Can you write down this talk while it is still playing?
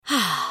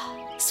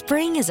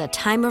Spring is a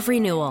time of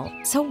renewal,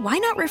 so why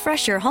not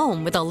refresh your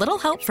home with a little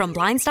help from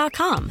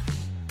Blinds.com?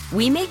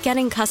 We make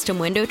getting custom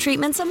window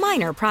treatments a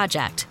minor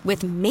project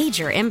with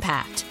major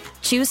impact.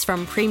 Choose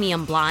from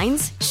premium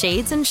blinds,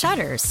 shades, and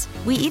shutters.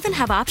 We even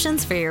have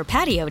options for your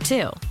patio,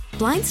 too.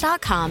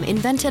 Blinds.com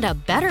invented a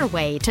better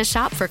way to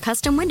shop for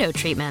custom window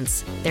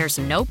treatments. There's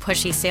no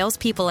pushy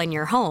salespeople in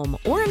your home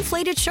or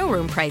inflated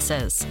showroom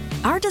prices.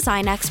 Our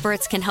design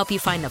experts can help you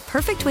find the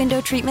perfect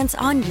window treatments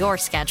on your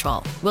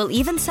schedule. We'll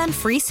even send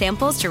free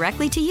samples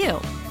directly to you.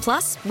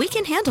 Plus, we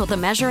can handle the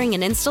measuring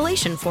and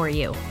installation for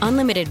you.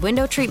 Unlimited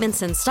window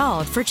treatments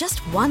installed for just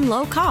one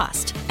low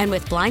cost. And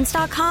with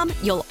Blinds.com,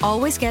 you'll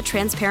always get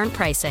transparent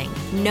pricing.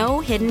 No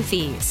hidden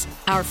fees.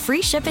 Our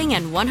free shipping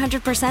and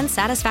 100%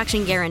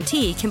 satisfaction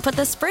guarantee can put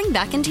the spring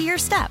back into your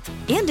step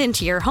and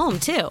into your home,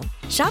 too.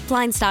 Shop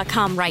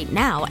Blinds.com right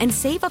now and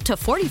save up to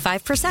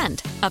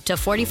 45%. Up to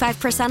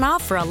 45%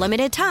 off for a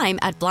limited time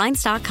at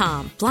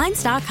Blinds.com.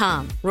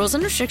 Blinds.com. Rules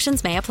and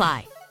restrictions may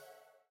apply.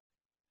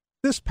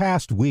 This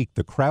past week,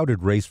 the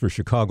crowded race for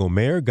Chicago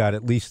mayor got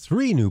at least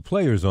 3 new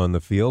players on the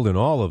field, and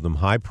all of them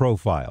high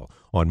profile.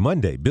 On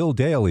Monday, Bill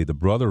Daley, the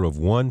brother of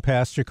one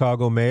past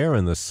Chicago mayor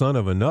and the son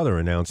of another,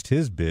 announced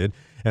his bid.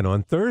 And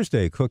on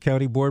Thursday, Cook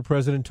County Board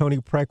President Toni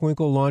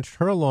Preckwinkle launched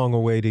her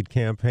long-awaited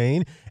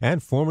campaign,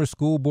 and former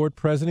school board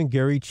president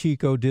Gary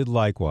Chico did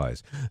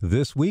likewise.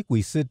 This week,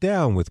 we sit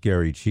down with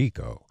Gary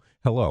Chico.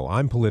 Hello,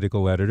 I'm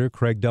political editor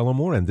Craig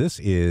Dellamore, and this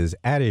is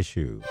At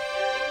Issue.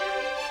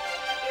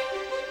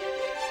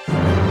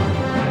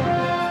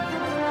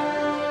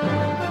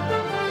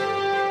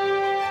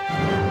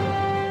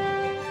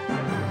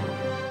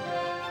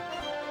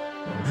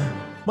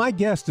 My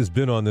guest has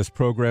been on this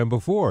program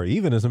before,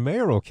 even as a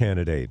mayoral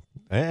candidate,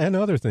 and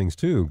other things,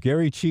 too.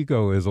 Gary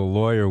Chico is a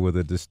lawyer with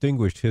a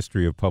distinguished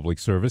history of public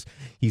service.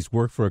 He's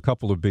worked for a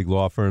couple of big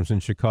law firms in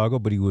Chicago,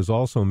 but he was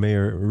also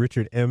Mayor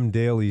Richard M.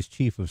 Daley's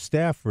chief of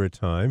staff for a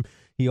time.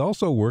 He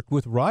also worked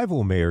with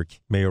rival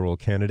mayoral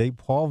candidate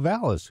Paul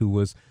Vallas, who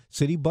was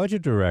city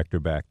budget director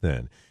back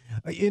then.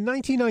 In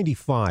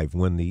 1995,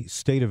 when the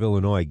state of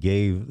Illinois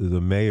gave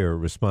the mayor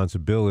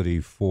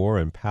responsibility for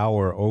and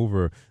power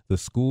over the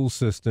school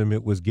system,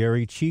 it was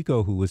Gary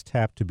Chico who was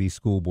tapped to be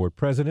school board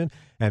president,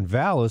 and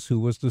Vallas who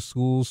was the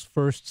school's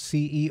first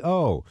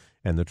CEO.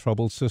 And the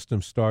troubled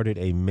system started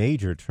a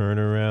major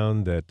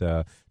turnaround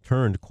that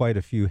turned quite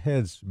a few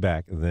heads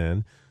back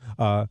then.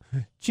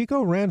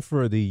 Chico ran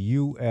for the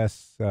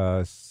U.S.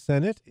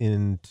 Senate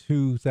in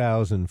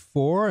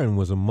 2004 and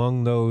was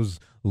among those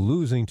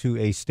losing to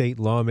a state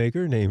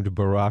lawmaker named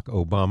Barack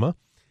Obama.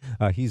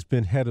 He's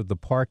been head of the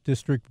Park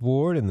District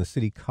Board and the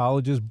City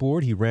Colleges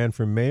Board. He ran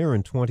for mayor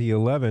in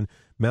 2011,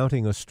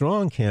 mounting a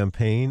strong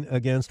campaign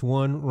against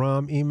one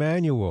Rahm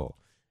Emanuel.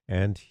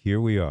 And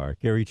here we are.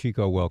 Gary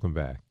Chico, welcome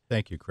back.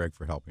 Thank you, Craig,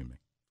 for helping me,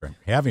 for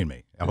having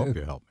me. I hope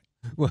you help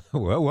me.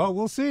 Well,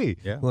 we'll see.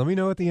 Yeah. Let me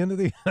know at the end of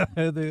the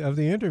of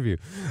the interview.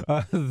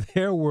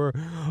 There were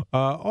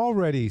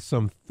already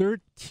some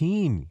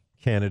 13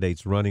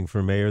 candidates running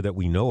for mayor that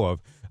we know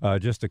of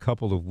just a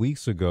couple of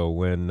weeks ago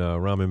when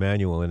Rahm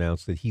Emanuel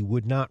announced that he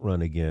would not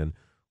run again.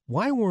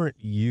 Why weren't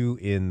you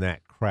in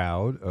that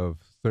crowd of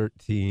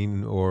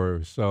 13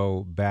 or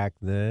so back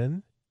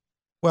then?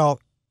 Well,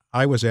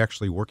 I was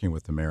actually working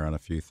with the mayor on a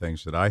few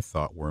things that I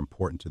thought were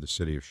important to the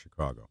city of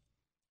Chicago.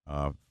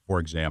 For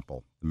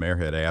example, the mayor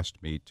had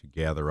asked me to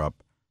gather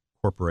up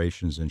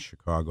corporations in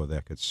Chicago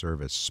that could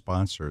serve as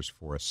sponsors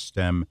for a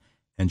STEM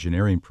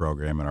engineering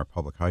program in our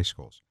public high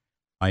schools.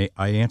 I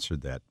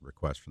answered that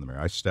request from the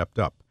mayor. I stepped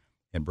up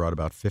and brought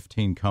about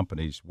 15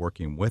 companies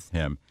working with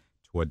him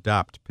to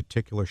adopt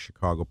particular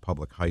Chicago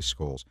public high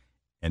schools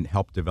and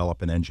help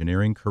develop an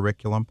engineering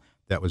curriculum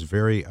that was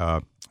very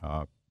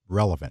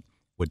relevant,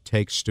 would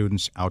take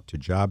students out to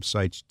job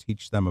sites,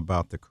 teach them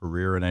about the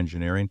career in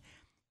engineering.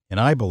 And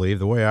I believe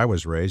the way I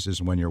was raised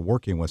is when you're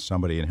working with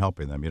somebody and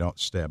helping them, you don't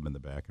stab them in the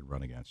back and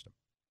run against them.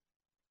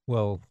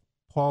 Well,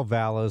 Paul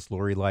Vallas,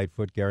 Lori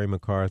Lightfoot, Gary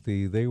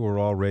McCarthy, they were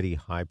already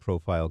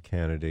high-profile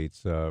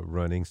candidates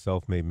running.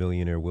 Self-made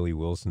millionaire Willie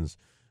Wilson's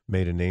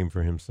made a name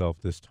for himself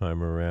this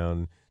time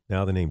around.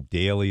 Now the name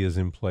Daley is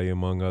in play,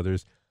 among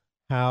others.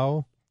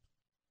 How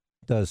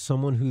does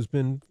someone who's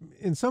been,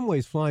 in some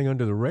ways, flying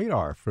under the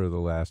radar for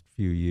the last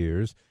few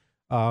years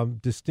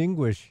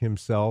distinguish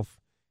himself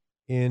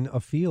in a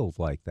field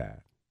like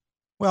that?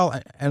 Well,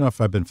 I don't know if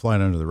I've been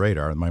flying under the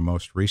radar. My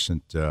most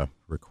recent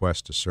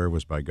request to serve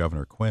was by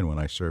Governor Quinn when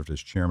I served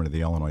as chairman of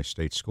the Illinois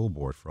State School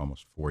Board for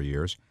almost 4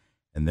 years.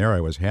 And there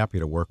I was happy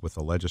to work with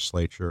the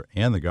legislature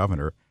and the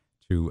governor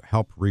to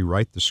help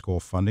rewrite the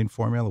school funding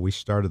formula. We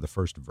started the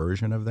first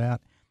version of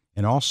that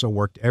and also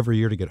worked every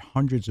year to get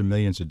hundreds of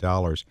millions of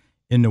dollars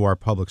into our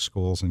public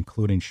schools,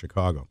 including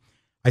Chicago.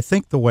 I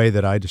think the way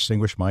that I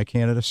distinguish my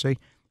candidacy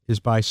is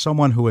by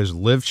someone who has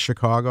lived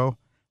Chicago.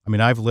 I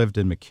mean, I've lived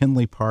in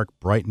McKinley Park,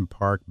 Brighton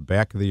Park,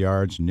 Back of the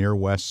Yards, near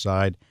West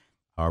Side,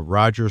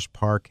 Rogers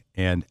Park,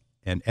 and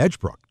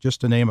Edgebrook, just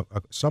to name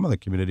some of the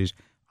communities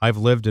I've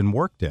lived and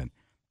worked in.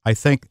 I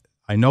think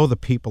I know the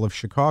people of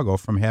Chicago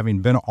from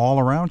having been all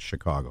around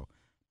Chicago.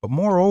 But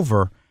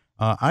moreover,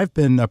 I've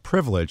been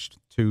privileged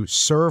to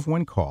serve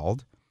when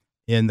called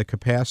in the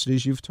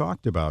capacities you've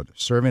talked about,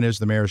 serving as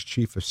the mayor's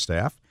chief of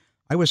staff.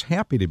 I was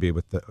happy to be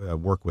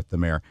work with the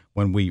mayor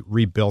when we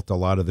rebuilt a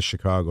lot of the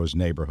Chicago's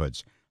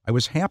neighborhoods. I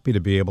was happy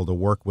to be able to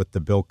work with the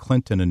Bill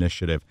Clinton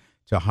initiative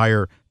to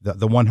hire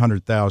the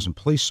 100,000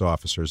 police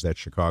officers that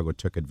Chicago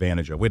took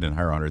advantage of. We didn't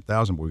hire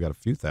 100,000, but we got a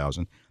few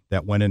thousand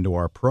that went into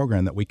our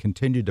program that we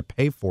continued to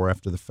pay for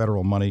after the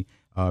federal money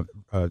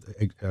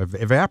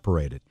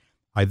evaporated.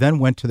 I then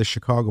went to the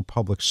Chicago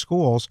Public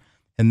Schools,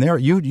 and there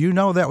you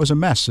know that was a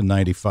mess in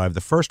 95.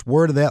 The first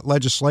word of that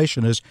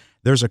legislation is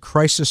there's a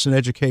crisis in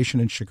education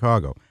in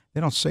Chicago.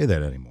 They don't say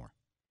that anymore.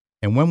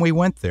 And when we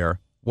went there,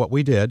 what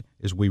we did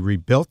is we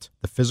rebuilt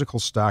the physical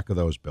stock of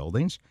those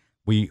buildings.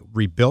 We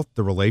rebuilt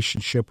the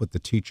relationship with the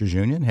teachers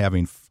union,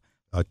 having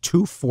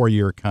 2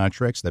 4-year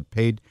contracts that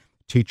paid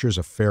teachers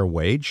a fair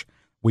wage.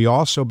 We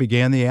also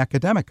began the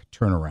academic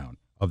turnaround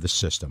of the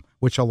system,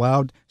 which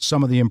allowed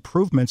some of the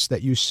improvements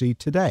that you see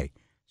today.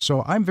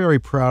 So I'm very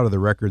proud of the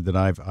record that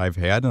I've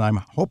had, and I'm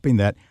hoping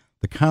that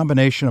the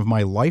combination of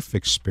my life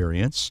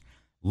experience,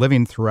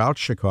 living throughout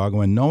Chicago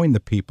and knowing the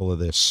people of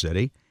this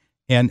city,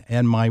 and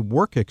my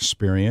work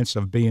experience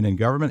of being in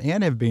government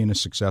and of being a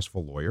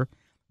successful lawyer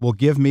will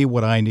give me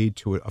what I need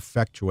to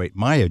effectuate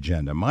my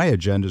agenda. My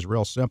agenda is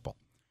real simple.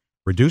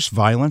 Reduce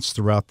violence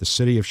throughout the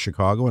city of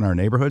Chicago and our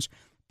neighborhoods.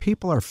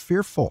 People are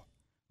fearful.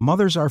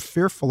 Mothers are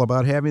fearful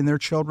about having their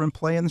children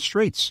play in the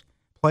streets,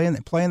 play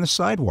in the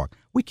sidewalk.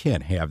 We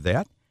can't have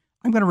that.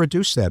 I'm going to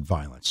reduce that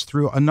violence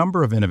through a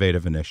number of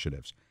innovative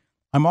initiatives.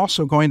 I'm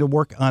also going to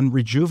work on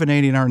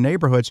rejuvenating our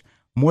neighborhoods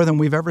more than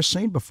we've ever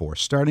seen before,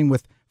 starting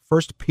with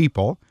first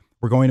people.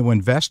 We're going to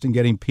invest in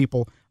getting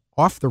people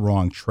off the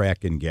wrong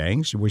track in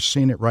gangs. We're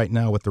seeing it right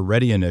now with the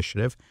READY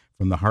initiative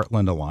from the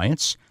Heartland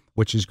Alliance,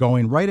 which is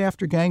going right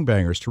after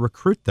gangbangers to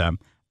recruit them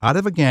out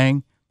of a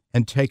gang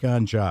and take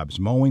on jobs,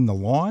 mowing the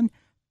lawn,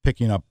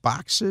 picking up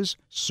boxes,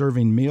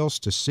 serving meals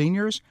to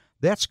seniors.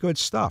 That's good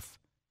stuff.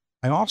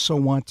 I also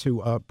want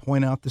to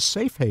point out the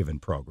Safe Haven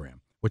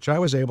program, which I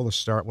was able to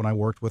start when I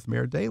worked with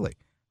Mayor Daley.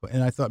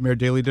 And I thought Mayor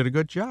Daley did a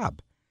good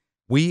job.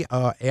 We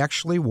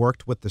actually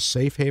worked with the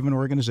Safe Haven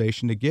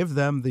organization to give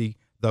them the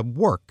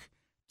work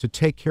to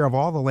take care of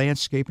all the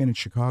landscaping in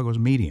Chicago's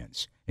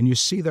medians. And you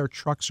see their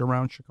trucks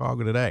around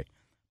Chicago today.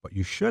 But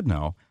you should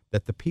know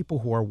that the people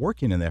who are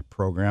working in that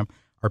program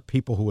are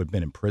people who have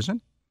been in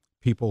prison,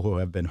 people who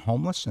have been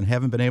homeless and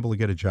haven't been able to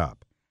get a job.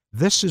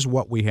 This is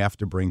what we have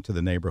to bring to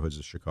the neighborhoods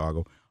of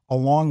Chicago,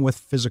 along with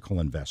physical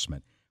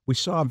investment. We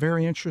saw a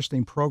very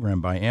interesting program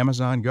by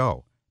Amazon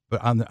Go,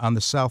 but on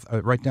the south,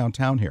 right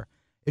downtown here.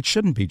 It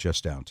shouldn't be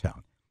just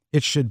downtown.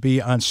 It should be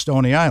on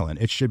Stony Island.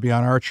 It should be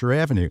on Archer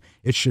Avenue.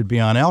 It should be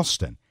on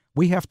Elston.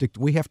 We have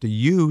to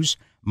use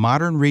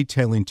modern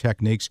retailing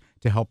techniques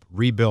to help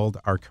rebuild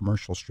our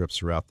commercial strips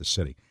throughout the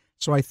city.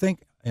 So I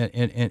think,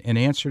 in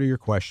answer to your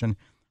question,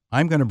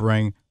 I'm going to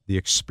bring the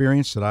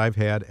experience that I've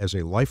had as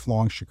a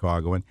lifelong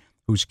Chicagoan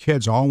whose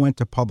kids all went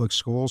to public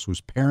schools,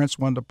 whose parents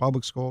went to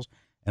public schools,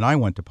 and I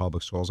went to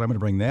public schools. I'm going to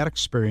bring that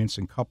experience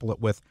and couple it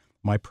with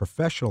my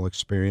professional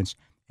experience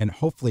and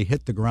hopefully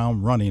hit the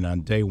ground running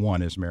on day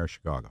one as mayor of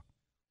Chicago.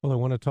 Well, I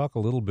want to talk a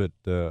little bit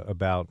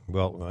about,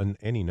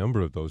 any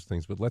number of those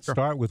things, but let's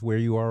start with where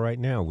you are right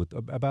now,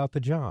 about the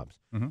jobs.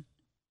 Mm-hmm.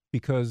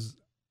 Because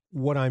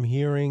what I'm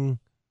hearing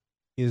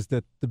is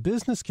that the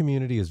business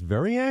community is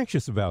very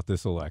anxious about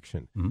this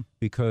election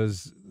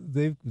because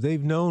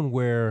they've known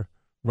where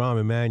Rahm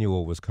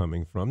Emanuel was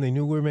coming from. They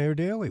knew where Mayor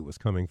Daley was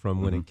coming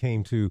from when it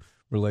came to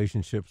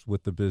relationships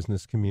with the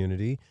business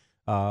community.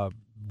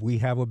 We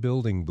have a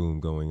building boom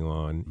going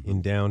on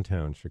in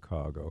downtown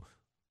Chicago.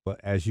 But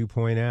as you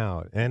point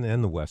out,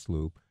 and the West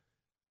Loop,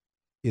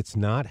 it's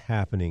not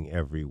happening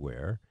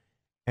everywhere.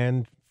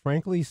 And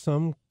frankly,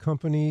 some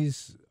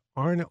companies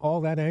aren't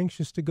all that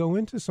anxious to go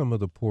into some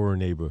of the poorer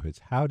neighborhoods.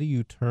 How do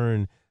you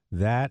turn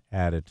that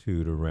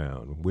attitude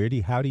around?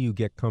 How do you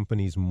get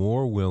companies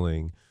more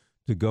willing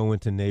to go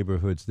into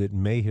neighborhoods that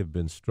may have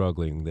been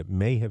struggling, that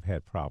may have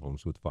had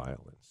problems with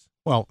violence?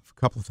 Well, a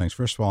couple of things.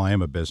 First of all, I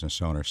am a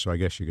business owner, so I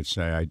guess you could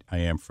say I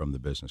am from the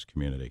business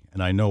community.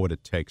 And I know what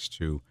it takes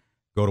to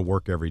go to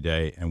work every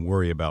day and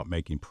worry about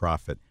making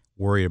profit,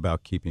 worry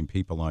about keeping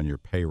people on your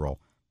payroll,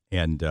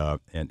 and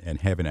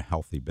having a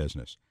healthy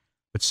business.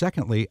 But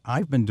secondly,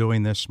 I've been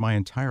doing this my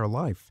entire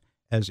life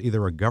as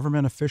either a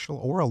government official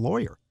or a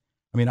lawyer.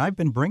 I mean, I've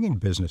been bringing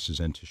businesses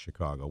into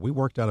Chicago. We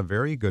worked on a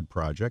very good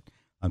project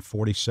on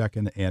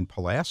 42nd and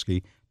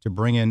Pulaski to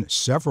bring in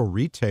several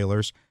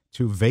retailers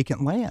to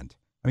vacant land.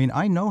 I mean,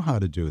 I know how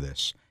to do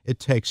this. It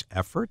takes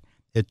effort,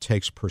 it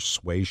takes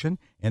persuasion,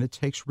 and it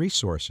takes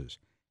resources.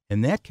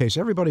 In that case,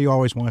 everybody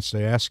always wants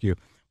to ask you,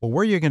 well,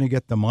 where are you going to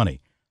get the money?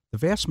 The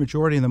vast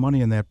majority of the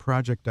money in that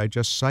project I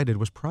just cited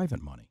was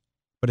private money,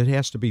 but it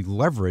has to be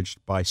leveraged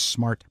by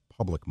smart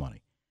public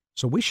money.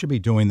 So we should be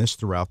doing this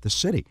throughout the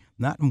city,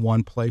 not in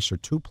one place or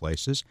two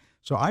places.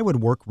 So I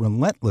would work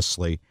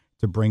relentlessly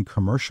to bring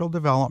commercial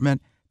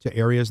development to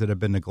areas that have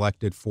been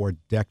neglected for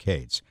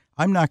decades.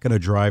 I'm not going to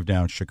drive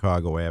down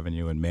Chicago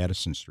Avenue and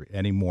Madison Street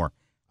anymore.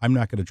 I'm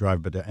not going to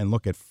drive and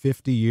look at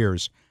 50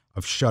 years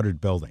of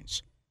shuttered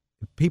buildings.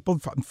 People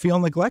feel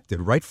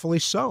neglected, rightfully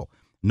so.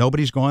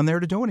 Nobody's gone there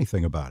to do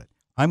anything about it.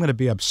 I'm going to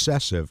be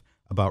obsessive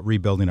about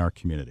rebuilding our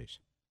communities.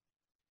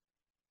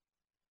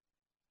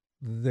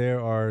 There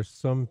are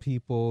some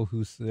people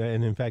who say,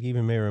 and in fact,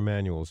 even Mayor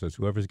Emanuel says,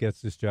 whoever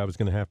gets this job is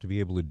going to have to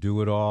be able to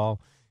do it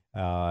all.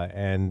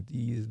 And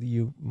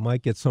you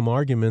might get some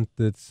argument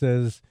that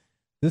says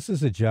this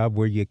is a job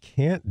where you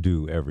can't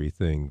do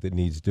everything that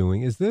needs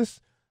doing. Is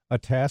this a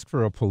task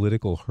for a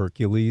political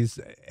Hercules?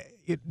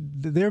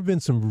 There have been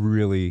some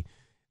really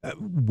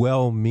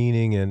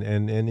well-meaning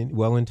and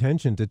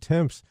well-intentioned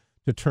attempts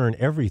to turn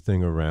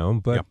everything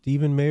around, but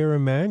even Mayor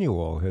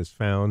Emanuel has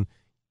found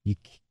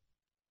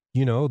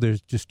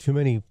there's just too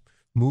many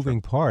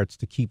moving parts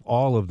to keep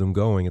all of them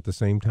going at the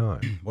same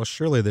time. Well,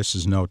 surely this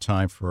is no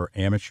time for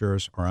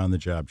amateurs or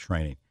on-the-job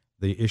training.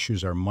 The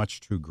issues are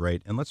much too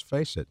great, and let's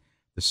face it,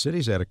 the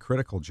city's at a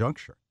critical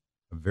juncture,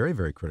 a very,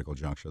 very critical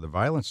juncture. The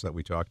violence that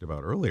we talked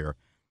about earlier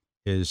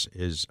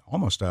is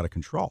almost out of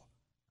control.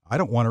 I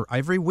don't want to.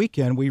 Every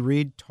weekend we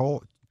read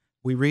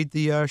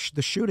the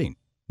shooting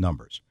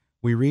numbers.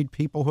 We read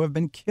people who have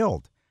been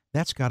killed.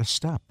 That's got to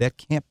stop. That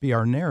can't be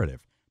our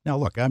narrative. Now,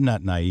 look, I'm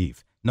not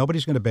naive.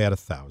 Nobody's going to bat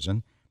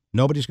 1,000.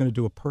 Nobody's going to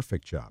do a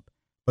perfect job.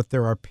 But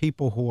there are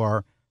people who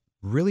are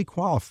really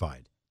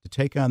qualified to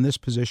take on this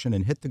position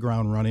and hit the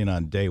ground running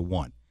on day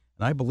one.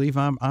 And I believe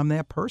I'm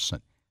that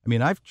person. I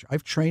mean,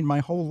 I've trained my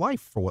whole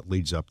life for what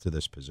leads up to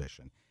this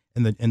position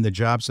in the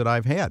jobs that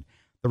I've had.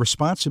 The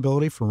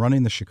responsibility for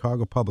running the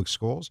Chicago Public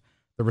Schools,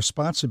 the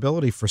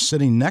responsibility for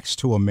sitting next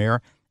to a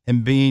mayor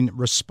and being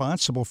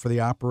responsible for the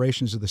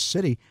operations of the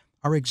city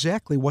are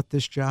exactly what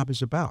this job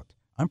is about.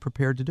 I'm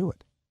prepared to do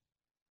it.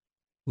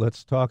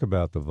 Let's talk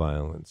about the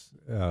violence.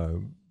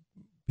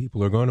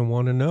 People are going to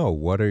want to know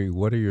what are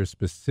your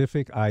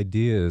specific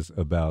ideas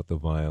about the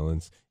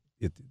violence.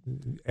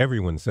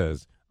 Everyone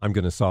says, I'm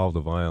going to solve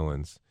the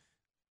violence.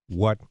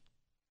 What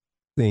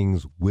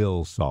things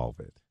will solve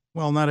it?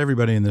 Well, not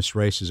everybody in this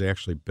race has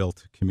actually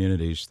built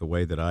communities the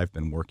way that I've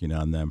been working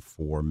on them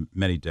for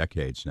many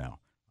decades now.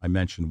 I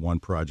mentioned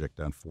one project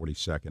on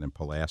 42nd and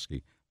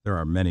Pulaski. There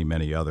are many,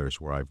 many others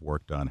where I've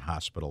worked on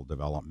hospital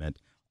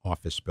development,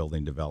 office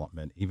building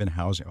development, even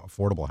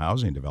affordable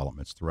housing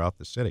developments throughout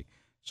the city.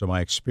 So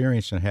my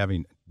experience in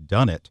having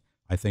done it,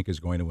 I think, is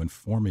going to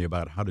inform me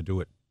about how to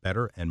do it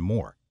better and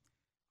more.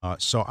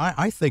 So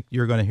I think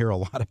you're going to hear a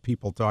lot of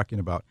people talking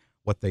about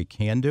what they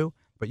can do,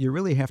 but you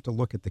really have to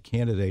look at the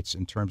candidates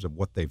in terms of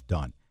what they've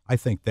done. I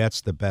think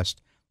that's the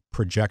best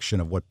projection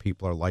of what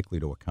people are likely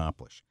to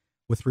accomplish.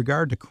 With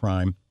regard to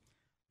crime,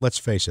 let's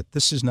face it,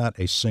 this is not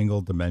a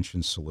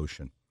single-dimension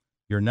solution.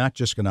 You're not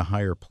just going to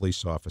hire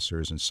police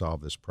officers and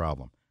solve this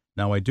problem.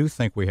 Now, I do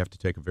think we have to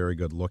take a very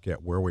good look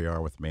at where we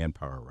are with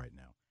manpower right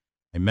now.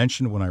 I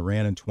mentioned when I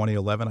ran in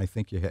 2011, I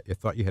think you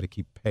thought you had to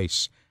keep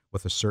pace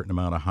with a certain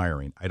amount of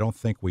hiring. I don't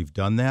think we've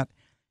done that,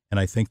 and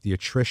I think the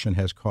attrition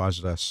has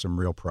caused us some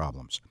real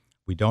problems.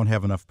 We don't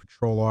have enough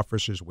patrol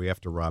officers. We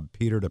have to rob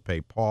Peter to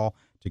pay Paul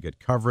to get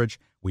coverage.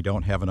 We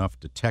don't have enough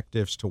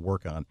detectives to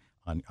work on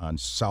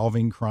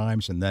solving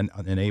crimes and then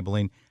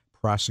enabling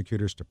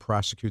prosecutors to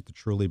prosecute the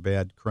truly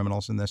bad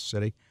criminals in this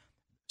city.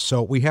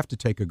 So we have to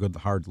take a good,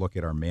 hard look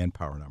at our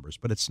manpower numbers.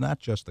 But it's not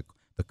just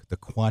the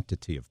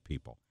quantity of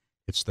people.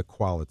 It's the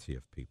quality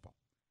of people.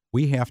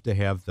 We have to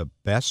have the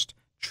best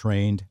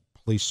trained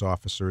police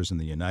officers in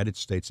the United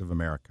States of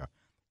America.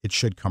 It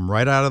should come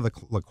right out of the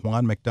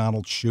Laquan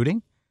McDonald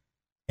shooting,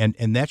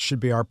 and that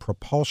should be our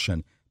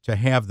propulsion to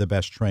have the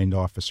best trained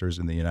officers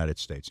in the United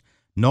States.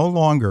 No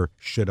longer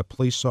should a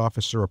police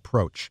officer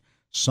approach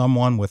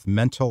someone with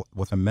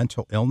a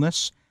mental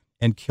illness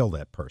and kill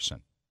that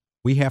person.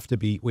 We have to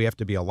be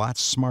a lot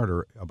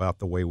smarter about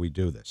the way we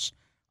do this.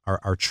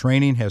 Our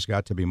training has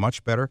got to be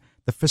much better.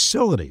 The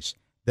facilities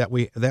that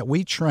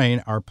we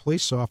train our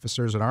police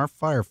officers and our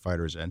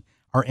firefighters in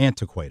are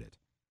antiquated.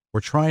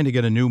 We're trying to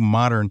get a new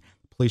modern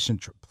police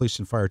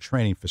and fire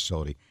training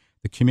facility.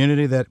 The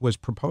community that was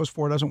proposed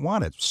for doesn't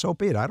want it. So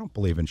be it. I don't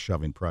believe in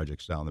shoving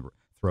projects down the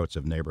throats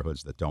of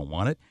neighborhoods that don't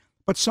want it,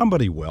 but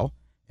somebody will,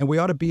 and we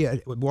ought to be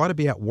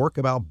at work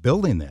about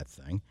building that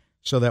thing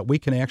so that we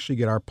can actually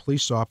get our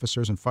police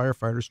officers and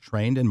firefighters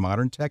trained in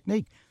modern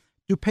technique.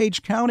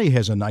 DuPage County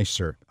has a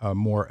nicer,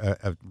 more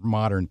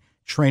modern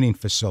training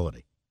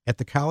facility at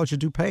the College of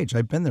DuPage.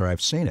 I've been there.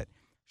 I've seen it.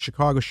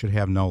 Chicago should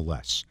have no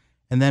less.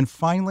 And then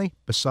finally,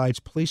 besides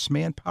police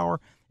manpower,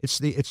 it's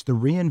the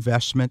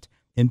reinvestment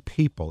in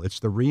people. It's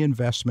the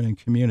reinvestment in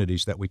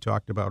communities that we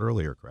talked about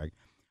earlier, Craig.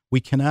 We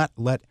can't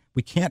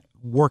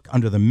work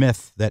under the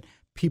myth that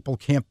people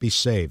can't be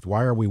saved.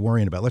 Why are we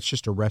worrying about it? Let's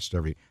just arrest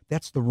everybody.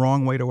 That's the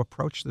wrong way to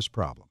approach this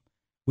problem.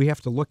 We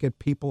have to look at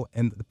people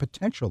and the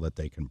potential that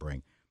they can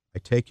bring. I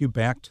take you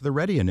back to the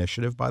READY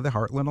initiative by the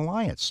Heartland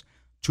Alliance.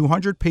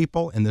 200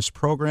 people in this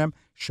program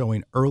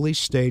showing early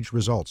stage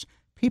results.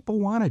 People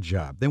want a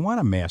job. They want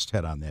a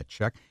masthead on that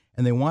check,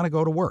 and they want to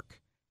go to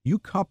work. You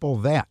couple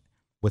that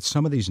with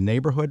some of these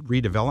neighborhood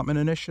redevelopment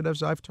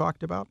initiatives I've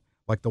talked about,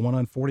 like the one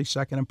on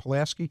 42nd and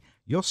Pulaski,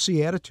 you'll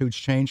see attitudes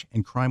change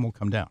and crime will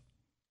come down.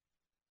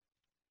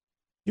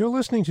 You're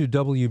listening to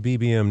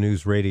WBBM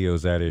News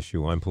Radio's At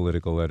Issue. I'm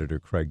political editor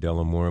Craig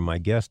Dellamore. My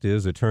guest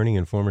is attorney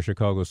and former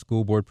Chicago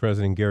School Board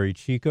President Gary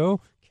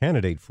Chico,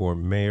 candidate for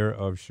mayor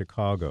of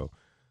Chicago.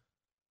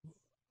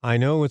 I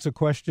know it's a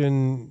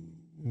question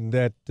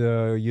that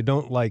you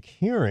don't like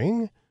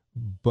hearing,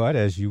 but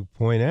as you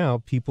point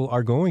out, people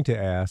are going to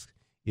ask,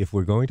 if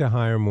we're going to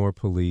hire more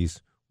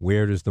police,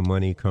 where does the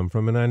money come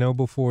from? And I know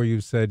before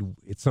you said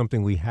it's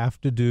something we have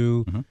to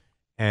do,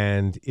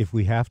 and if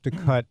we have to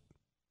cut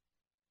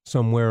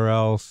somewhere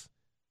else,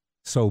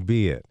 so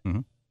be it.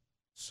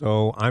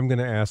 So I'm going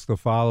to ask the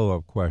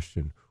follow-up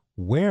question.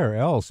 Where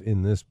else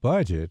in this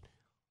budget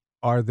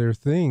are there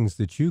things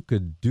that you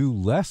could do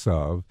less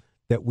of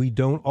that we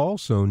don't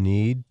also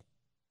need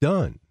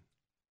done?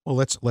 Well,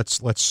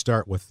 let's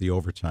start with the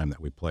overtime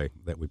that we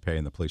pay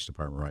in the police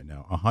department right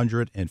now.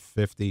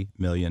 $150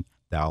 million.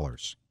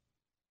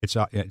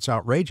 It's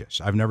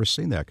outrageous. I've never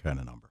seen that kind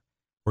of number.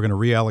 We're going to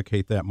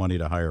reallocate that money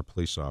to hire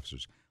police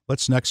officers.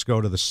 Let's next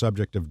go to the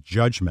subject of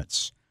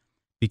judgments.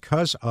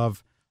 Because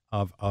of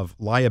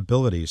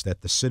liabilities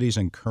that the city's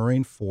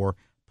incurring for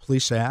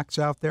police acts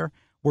out there,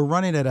 we're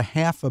running at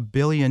 $500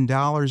 million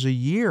a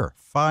year,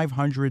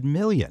 $500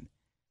 million.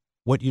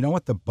 You know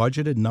what the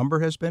budgeted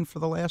number has been for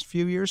the last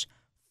few years?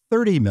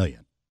 $30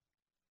 million.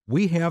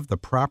 We have the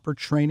proper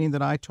training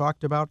that I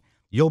talked about.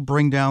 You'll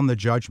bring down the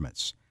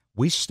judgments.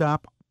 We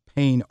stop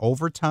paying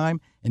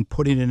overtime and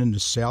putting it into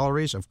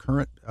salaries of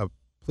current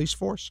police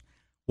force.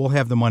 We'll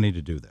have the money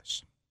to do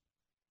this.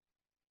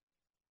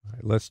 All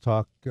right, let's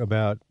talk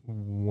about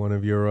one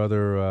of your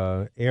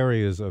other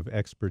areas of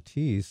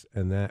expertise,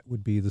 and that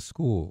would be the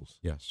schools.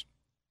 Yes.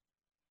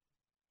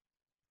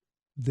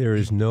 There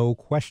is no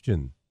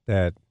question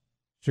that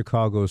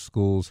Chicago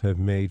schools have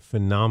made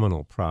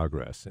phenomenal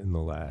progress in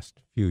the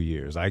last few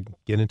years. I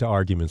get into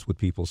arguments with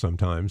people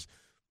sometimes,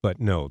 but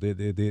no,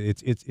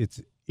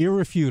 it's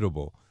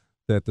irrefutable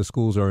that the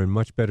schools are in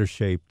much better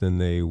shape than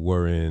they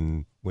were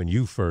in when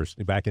you first,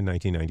 back in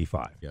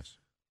 1995. Yes.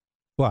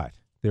 But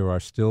there are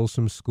still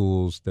some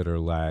schools that are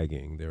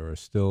lagging. There are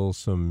still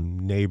some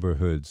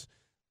neighborhoods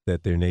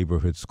that their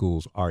neighborhood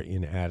schools are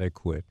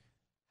inadequate.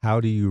 How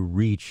do you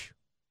reach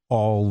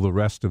all the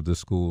rest of the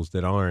schools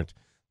that aren't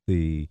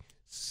the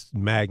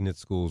magnet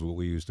schools, what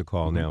we used to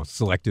call now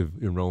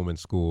selective enrollment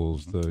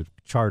schools, the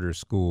charter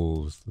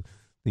schools,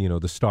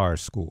 the STAR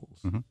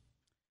schools?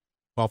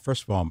 Well,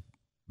 first of all, I'm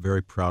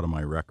very proud of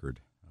my record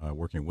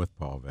working with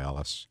Paul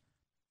Vallis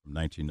from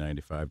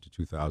 1995 to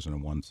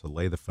 2001 to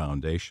lay the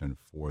foundation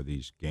for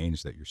these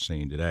gains that you're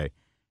seeing today.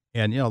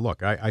 And,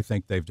 look, I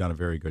think they've done a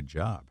very good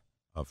job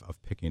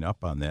of picking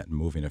up on that and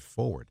moving it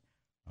forward.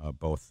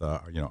 Both,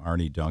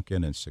 Arnie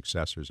Duncan and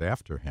successors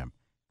after him,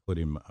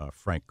 including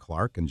Frank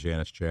Clark and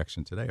Janice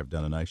Jackson today, have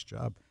done a nice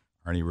job.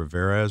 Arnie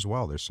Rivera as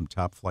well. There's some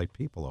top-flight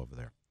people over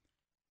there.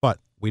 But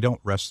we don't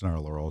rest on our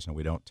laurels and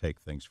we don't take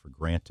things for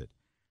granted.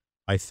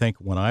 I think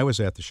when I was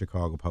at the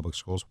Chicago Public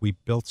Schools, we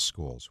built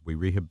schools. We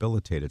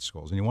rehabilitated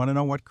schools. And you want to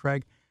know what,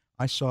 Craig?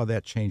 I saw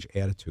that change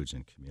attitudes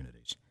in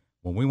communities.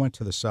 When we went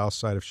to the south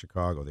side of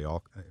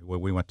Chicago, when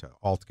we went to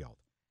Altgeld,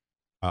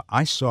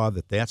 I saw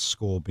that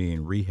school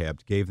being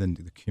rehabbed gave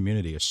the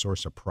community a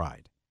source of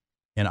pride.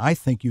 And I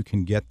think you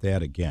can get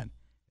that again.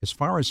 As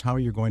far as how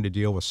you're going to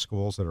deal with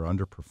schools that are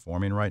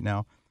underperforming right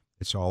now,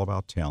 it's all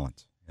about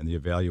talent and the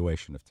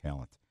evaluation of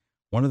talent.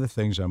 One of the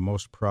things I'm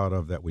most proud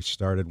of that we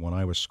started when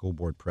I was school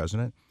board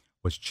president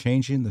was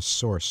changing the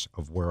source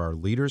of where our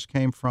leaders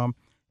came from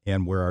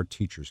and where our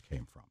teachers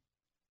came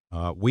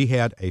from. We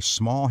had a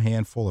small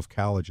handful of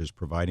colleges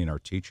providing our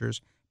teachers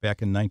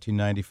back in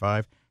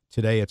 1995.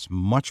 Today it's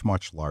much,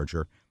 much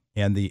larger,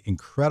 and the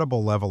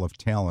incredible level of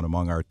talent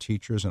among our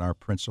teachers and our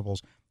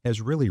principals has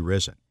really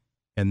risen.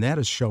 And that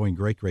is showing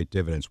great, great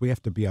dividends. We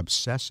have to be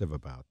obsessive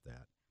about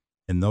that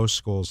in those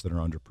schools that are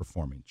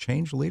underperforming.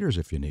 Change leaders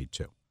if you need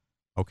to.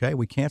 Okay,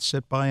 we can't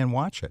sit by and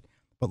watch it.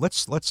 But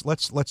let's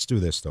do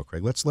this though,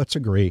 Craig. Let's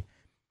agree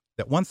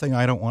that one thing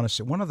I don't want to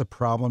see, one of the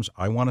problems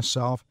I want to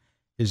solve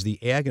is the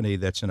agony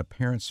that's in a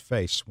parent's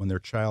face when their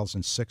child's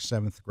in 6th,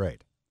 7th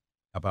grade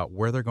about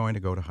where they're going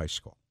to go to high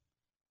school.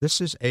 This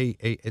is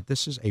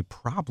a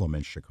problem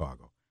in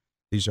Chicago.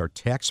 These are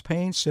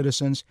tax-paying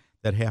citizens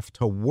that have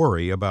to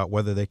worry about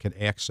whether they can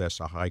access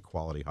a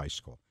high-quality high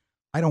school.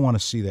 I don't want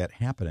to see that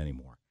happen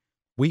anymore.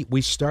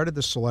 We started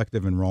the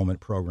selective enrollment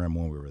program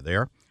when we were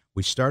there.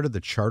 We started the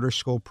charter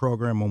school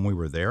program when we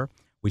were there.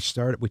 We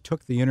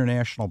took the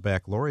International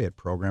Baccalaureate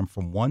program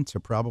from 1 to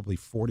probably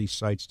 40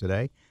 sites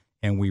today,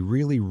 and we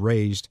really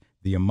raised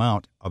the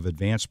amount of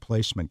advanced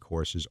placement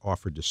courses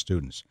offered to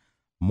students.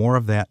 More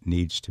of that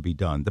needs to be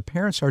done. The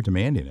parents are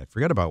demanding it.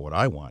 Forget about what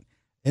I want.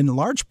 In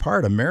large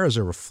part, America is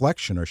a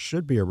reflection, or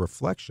should be a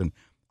reflection,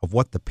 of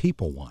what the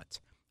people want.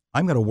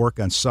 I'm going to work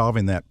on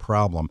solving that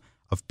problem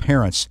of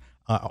parents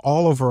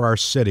all over our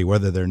city,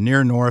 whether they're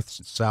near north,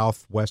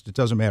 south, west, it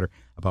doesn't matter,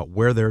 about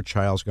where their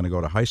child's going to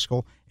go to high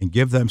school, and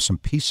give them some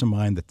peace of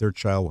mind that their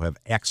child will have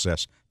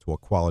access to a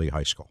quality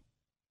high school.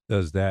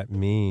 Does that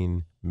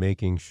mean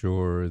making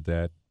sure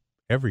that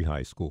every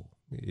high school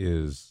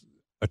is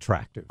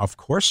attractive. Of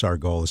course, our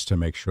goal is to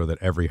make sure that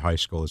every high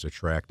school is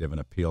attractive and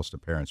appeals to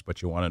parents.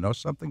 But you want to know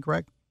something,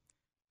 Greg?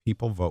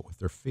 People vote with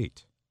their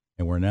feet.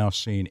 And we're now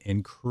seeing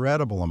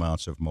incredible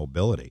amounts of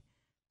mobility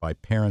by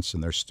parents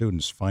and their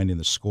students finding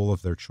the school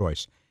of their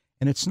choice.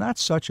 And it's not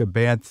such a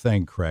bad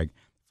thing, Craig,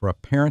 for a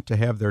parent to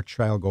have their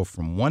child go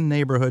from one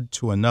neighborhood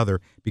to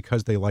another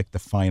because they like the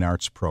fine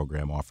arts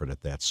program offered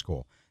at that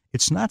school.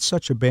 It's not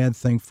such a bad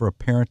thing for a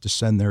parent to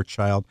send their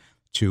child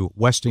to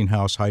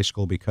Westinghouse High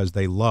School because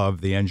they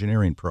love the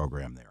engineering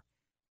program there.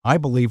 I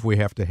believe we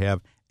have to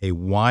have a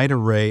wide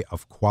array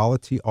of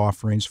quality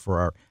offerings for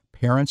our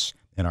parents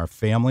and our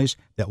families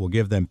that will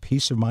give them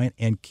peace of mind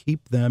and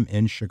keep them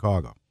in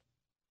Chicago.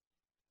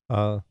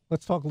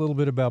 Let's talk a little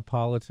bit about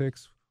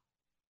politics.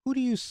 Who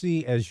do you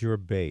see as your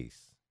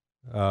base?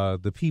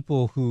 The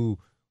people who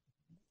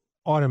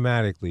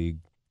automatically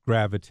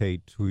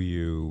gravitate to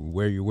you,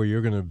 where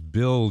you're going to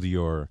build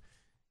your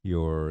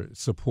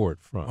support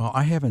from? Well,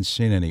 I haven't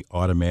seen any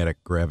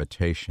automatic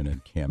gravitation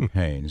in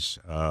campaigns.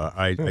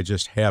 I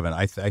just haven't.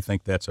 I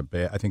think that's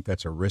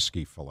a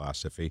risky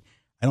philosophy.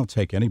 I don't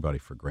take anybody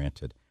for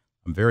granted.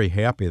 I'm very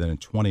happy that in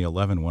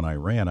 2011, when I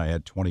ran, I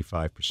had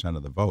 25%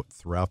 of the vote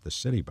throughout the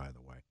city. By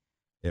the way,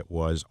 it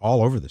was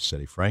all over the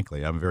city.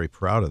 Frankly, I'm very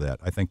proud of that.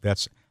 I think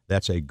that's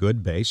a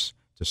good base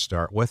to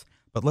start with.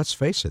 But let's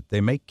face it, they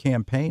make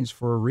campaigns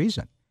for a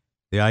reason.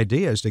 The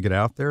idea is to get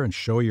out there and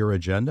show your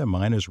agenda.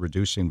 Mine is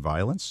reducing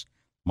violence.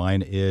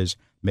 Mine is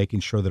making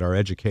sure that our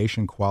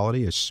education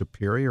quality is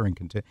superior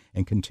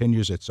and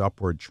continues its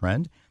upward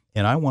trend.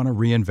 And I want to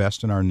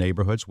reinvest in our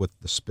neighborhoods with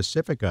the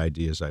specific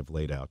ideas I've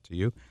laid out to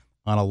you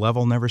on a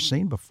level never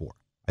seen before.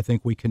 I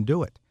think we can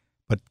do it.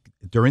 But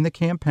during the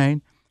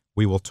campaign,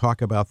 we will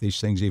talk about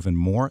these things even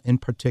more in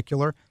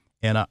particular.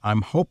 And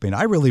I'm hoping,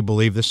 I really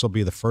believe this will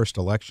be the first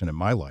election in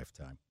my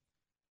lifetime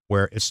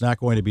where it's not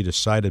going to be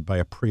decided by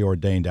a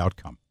preordained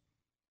outcome.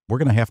 We're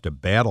going to have to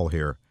battle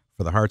here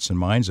for the hearts and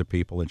minds of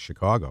people in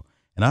Chicago.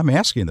 And I'm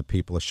asking the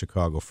people of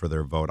Chicago for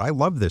their vote. I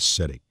love this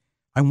city.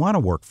 I want to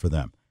work for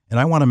them. And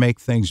I want to make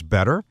things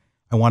better.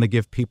 I want to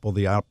give people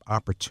the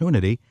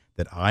opportunity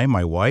that I,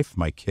 my wife,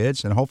 my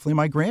kids, and hopefully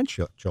my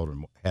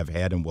grandchildren have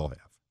had and will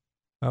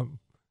have.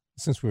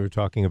 Since we were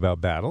talking about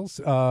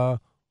battles, let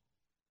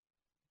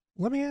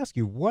me ask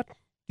you, what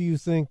do you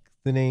think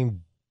the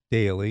name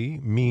Daley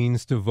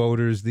means to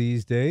voters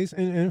these days?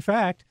 And in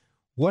fact,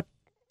 what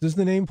does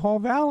the name Paul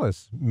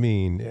Vallas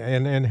mean?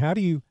 And how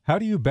do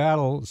you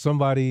battle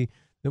somebody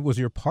that was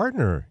your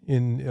partner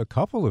in a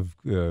couple of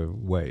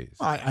ways?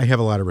 I have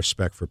a lot of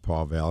respect for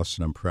Paul Vallas,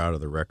 and I'm proud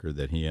of the record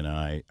that he and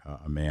I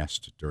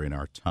amassed during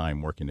our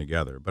time working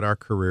together. But our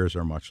careers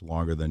are much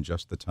longer than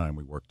just the time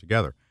we worked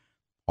together.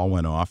 Paul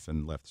went off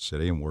and left the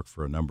city and worked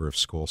for a number of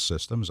school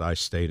systems. I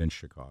stayed in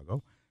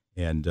Chicago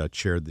and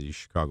chaired the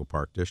Chicago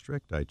Park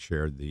District. I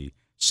chaired the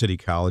city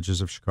colleges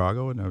of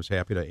Chicago, and I was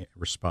happy to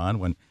respond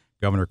when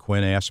Governor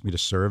Quinn asked me to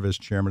serve as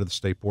chairman of the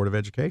State Board of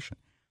Education.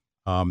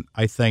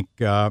 I think,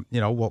 we're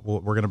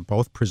going to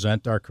both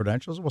present our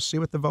credentials. We'll see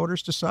what the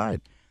voters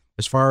decide.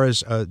 As far as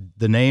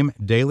the name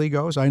Daley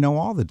goes, I know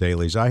all the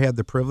Daleys. I had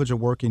the privilege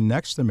of working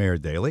next to Mayor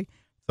Daley.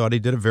 Thought he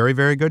did a very,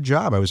 very good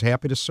job. I was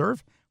happy to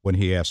serve when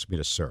he asked me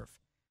to serve.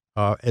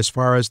 As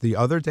far as the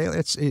other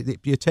Daley,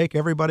 you take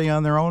everybody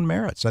on their own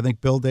merits. I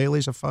think Bill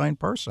Daley's a fine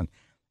person.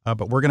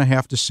 But we're going to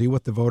have to see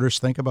what the voters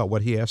think about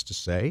what he has to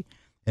say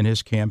in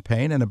his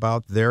campaign and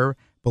about their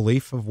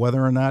belief of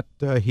whether or not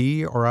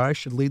he or I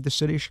should lead the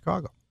city of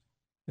Chicago.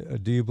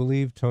 Do you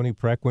believe Toni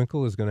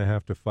Preckwinkle is going to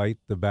have to fight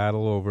the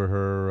battle over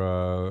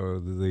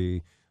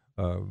the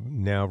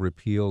now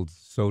repealed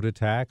soda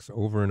tax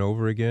over and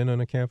over again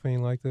on a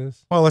campaign like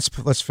this? Well,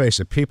 let's face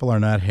it. People are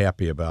not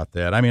happy about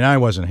that. I mean, I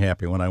wasn't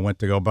happy when I went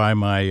to go buy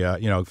my,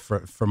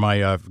 for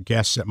my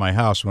guests at my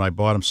house when I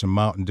bought them some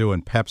Mountain Dew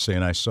and Pepsi,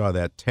 and I saw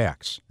that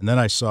tax, and then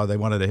I saw they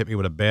wanted to hit me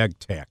with a bag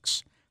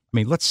tax. I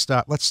mean, let's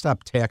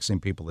stop taxing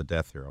people to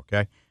death here,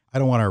 okay? I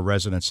don't want our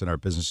residents and our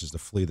businesses to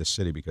flee the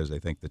city because they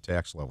think the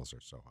tax levels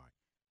are so high.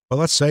 But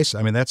let's say,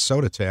 I mean, that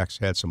soda tax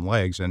had some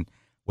legs and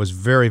was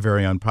very,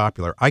 very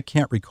unpopular. I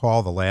can't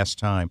recall the last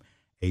time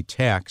a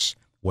tax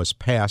was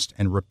passed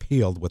and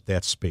repealed with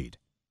that speed.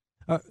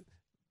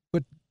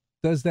 But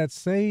does that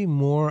say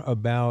more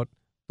about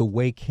the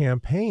way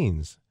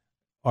campaigns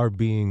are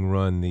being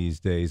run these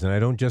days? And I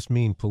don't just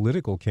mean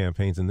political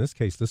campaigns. In this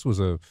case, this was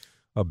a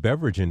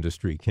beverage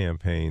industry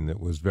campaign that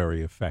was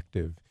very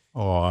effective.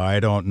 Oh, I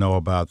don't know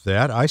about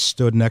that. I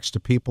stood next to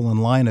people in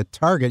line at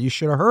Target. You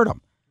should have heard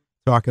them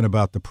talking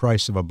about the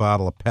price of a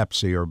bottle of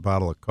Pepsi or a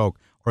bottle of Coke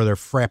or their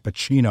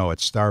Frappuccino at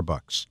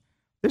Starbucks.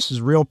 This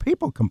is real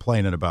people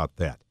complaining about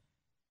that.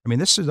 I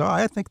mean,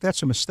 I think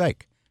that's a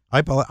mistake.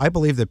 I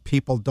believe that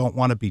people don't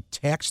want to be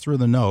taxed through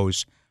the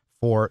nose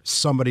for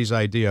somebody's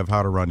idea of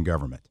how to run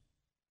government.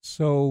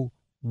 So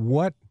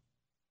what,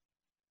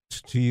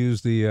 to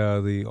use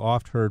the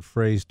oft-heard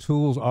phrase,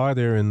 tools are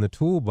there in the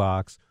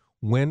toolbox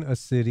when a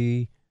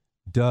city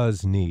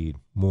does need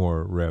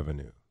more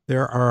revenue?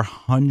 There are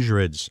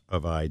hundreds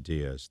of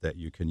ideas that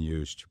you can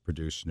use to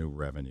produce new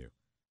revenue.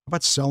 How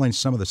about selling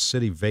some of the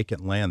city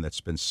vacant land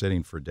that's been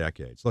sitting for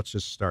decades? Let's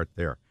just start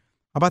there.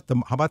 How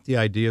about the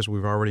ideas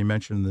we've already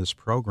mentioned in this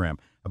program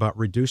about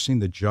reducing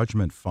the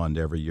judgment fund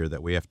every year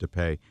that we have to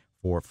pay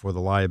for the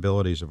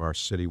liabilities of our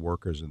city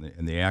workers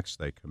and the acts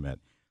they commit?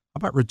 How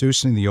about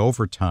reducing the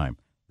overtime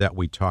that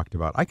we talked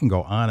about? I can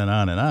go on and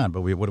on and on,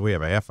 but what do we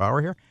have, a half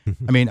hour here?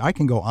 I mean, I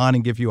can go on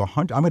and give you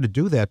 100. I'm going to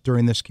do that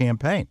during this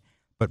campaign.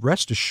 But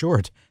rest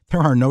assured, there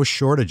are no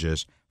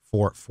shortages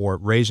for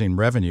raising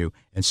revenue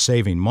and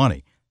saving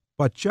money.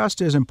 But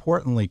just as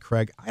importantly,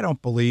 Craig, I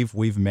don't believe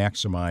we've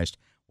maximized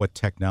what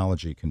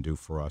technology can do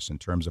for us in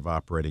terms of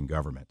operating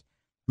government.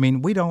 I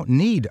mean, we don't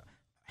need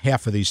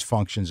half of these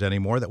functions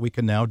anymore that we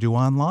can now do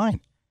online.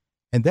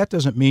 And that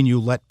doesn't mean you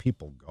let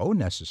people go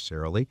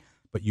necessarily,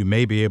 but you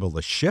may be able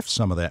to shift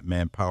some of that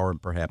manpower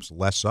and perhaps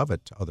less of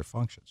it to other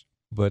functions.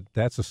 But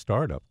that's a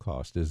startup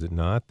cost, is it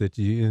not? That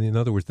in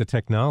other words, the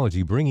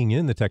technology, bringing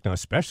in the technology,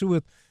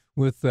 especially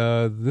with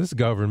this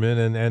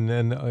government,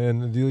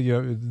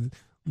 and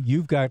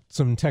you've got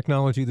some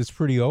technology that's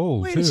pretty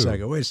old, Wait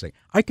too. Wait a second.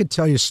 I could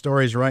tell you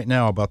stories right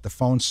now about the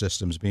phone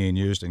systems being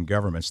used in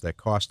governments that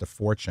cost a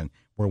fortune,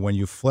 where when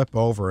you flip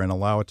over and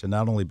allow it to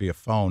not only be a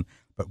phone,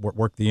 but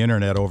work the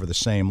internet over the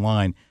same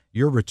line,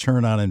 your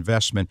return on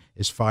investment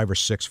is 5 or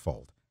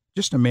 6-fold.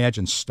 Just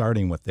imagine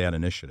starting with that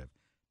initiative.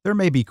 There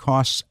may be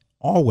costs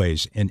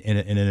always in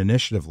an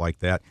initiative like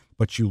that,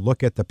 but you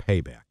look at the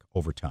payback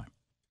over time.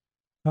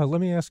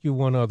 Let me ask you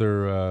one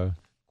other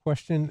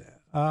question.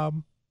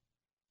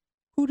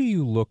 Who do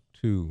you look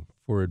to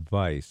for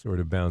advice or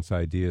to bounce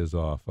ideas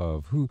off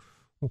of?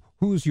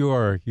 Who's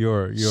your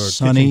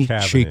Sonny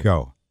kitchen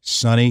cabinet?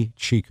 Sonny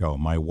Chico,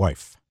 my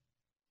wife.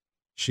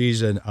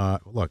 She's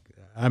look,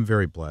 I'm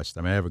very blessed.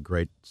 I mean, I have a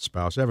great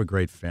spouse. I have a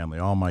great family.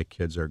 All my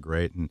kids are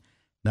great. And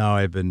now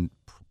I've been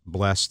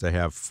blessed to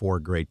have 4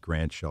 great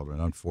grandchildren.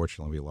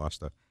 Unfortunately, we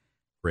lost a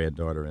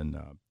granddaughter in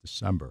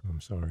December. I'm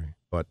sorry.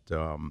 But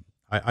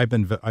I've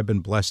been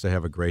blessed to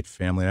have a great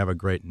family. I have a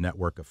great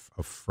network of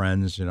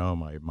friends. You know,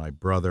 my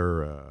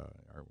brother,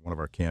 one of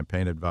our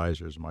campaign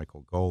advisors,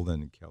 Michael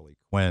Golden, and Kelly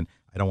Quinn.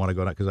 I don't want to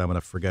go down because I'm going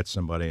to forget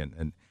somebody.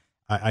 And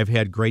I've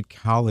had great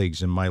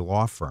colleagues in my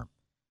law firm.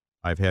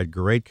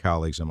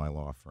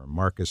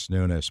 Marcus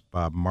Nunes,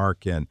 Bob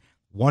Markin,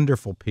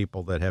 wonderful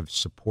people that have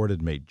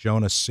supported me.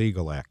 Jonas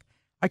Siegelak.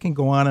 I can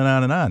go on and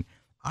on and on.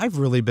 I've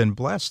really been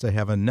blessed to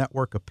have a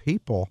network of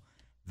people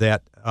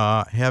that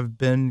have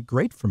been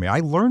great for me. I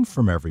learn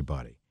from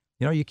everybody.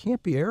 You know, you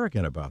can't be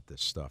arrogant about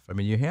this stuff. I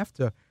mean, you have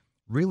to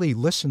really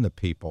listen to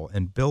people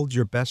and build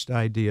your best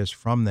ideas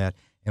from that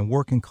and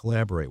work and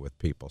collaborate with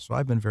people. So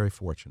I've been very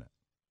fortunate.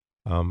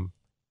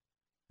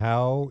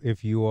 How,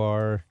 if you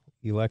are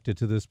elected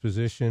to this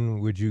position,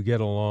 would you get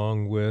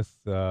along with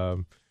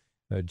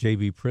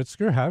J.B.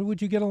 Pritzker? How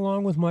would you get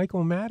along with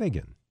Michael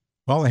Madigan?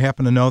 Well, I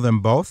happen to know them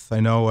both.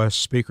 I know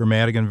Speaker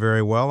Madigan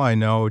very well. I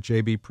know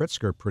J.B.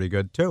 Pritzker pretty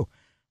good, too.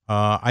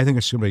 I think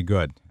it's going to be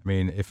good. I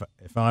mean, if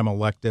I'm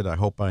elected, I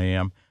hope I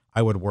am,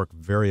 I would work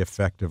very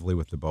effectively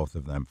with the both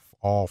of them,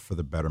 all for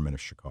the betterment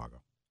of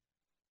Chicago.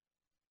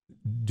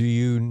 Do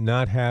you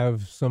not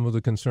have some of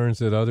the concerns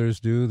that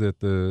others do, that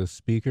the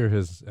Speaker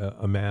has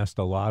amassed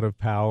a lot of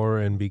power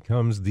and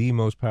becomes the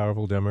most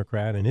powerful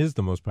Democrat and is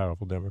the most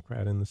powerful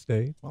Democrat in the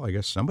state? Well, I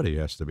guess somebody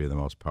has to be the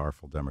most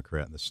powerful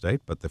Democrat in the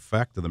state. But the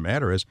fact of the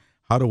matter is,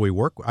 how do we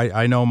work?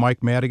 I know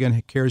Mike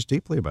Madigan cares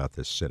deeply about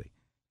this city,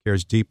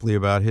 cares deeply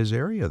about his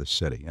area of the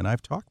city. And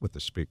I've talked with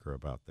the Speaker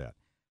about that.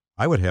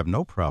 I would have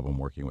no problem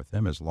working with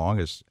him as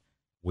long as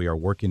we are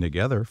working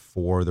together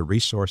for the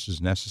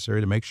resources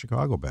necessary to make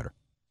Chicago better.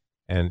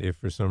 And if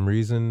for some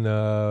reason,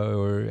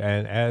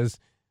 and as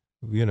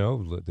you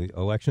know, the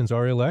elections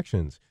are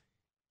elections,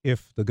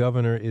 if the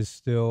governor is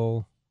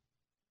still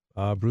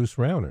Bruce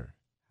Rauner,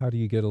 how do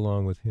you get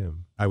along with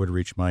him? I would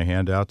reach my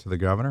hand out to the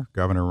governor,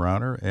 Governor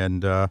Rauner,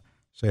 and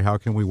say, how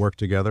can we work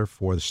together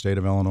for the state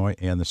of Illinois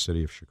and the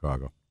city of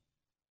Chicago?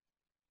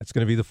 That's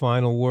going to be the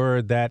final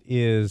word. That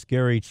is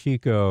Gary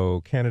Chico,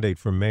 candidate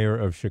for mayor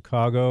of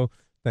Chicago.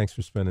 Thanks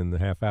for spending the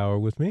half hour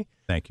with me.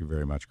 Thank you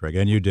very much, Greg.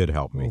 And you did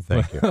help me.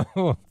 Thank you.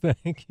 Oh,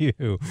 thank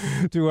you.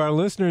 To our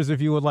listeners,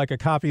 if you would like a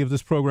copy of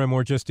this program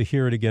or just to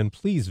hear it again,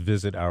 please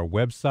visit our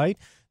website.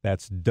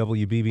 That's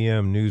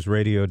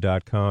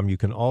WBBMNewsRadio.com. You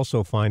can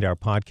also find our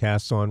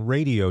podcasts on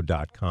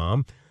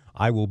radio.com.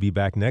 I will be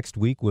back next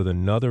week with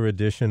another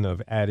edition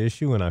of At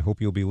Issue, and I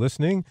hope you'll be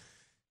listening.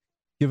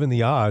 Given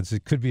the odds,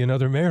 it could be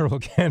another mayoral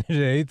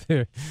candidate.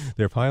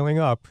 They're piling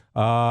up.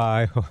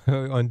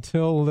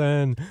 Until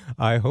then,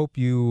 I hope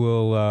you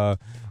will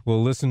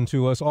listen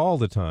to us all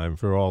the time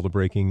for all the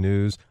breaking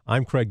news.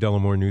 I'm Craig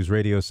Dellamore, News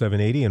Radio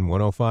 780 and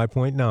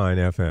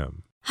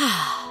 105.9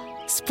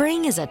 FM.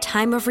 Spring is a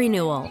time of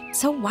renewal,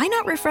 so why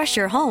not refresh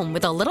your home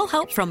with a little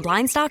help from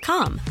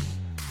Blinds.com?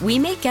 We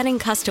make getting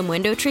custom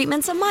window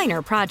treatments a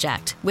minor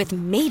project with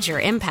major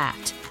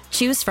impact.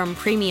 Choose from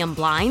premium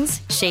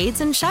blinds, shades,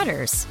 and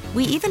shutters.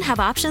 We even have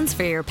options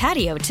for your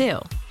patio,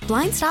 too.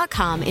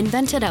 Blinds.com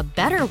invented a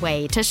better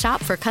way to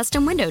shop for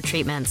custom window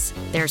treatments.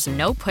 There's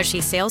no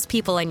pushy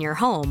salespeople in your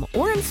home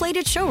or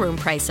inflated showroom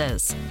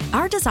prices.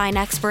 Our design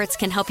experts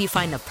can help you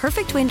find the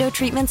perfect window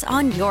treatments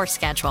on your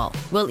schedule.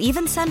 We'll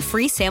even send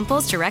free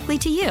samples directly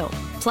to you.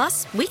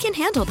 Plus, we can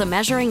handle the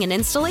measuring and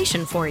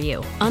installation for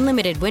you.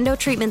 Unlimited window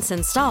treatments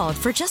installed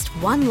for just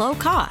one low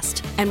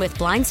cost. And with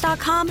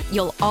Blinds.com,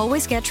 you'll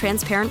always get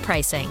transparent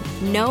pricing.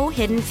 No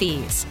hidden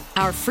fees.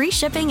 Our free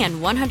shipping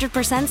and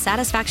 100%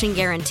 satisfaction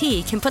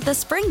guarantee can put the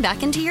spring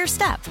back into your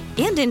step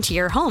and into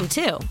your home,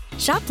 too.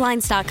 Shop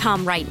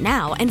Blinds.com right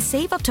now and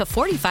save up to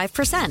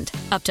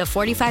 45%. Up to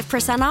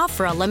 45% off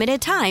for a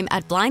limited time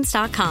at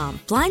Blinds.com.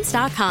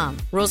 Blinds.com.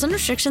 Rules and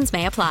restrictions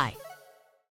may apply.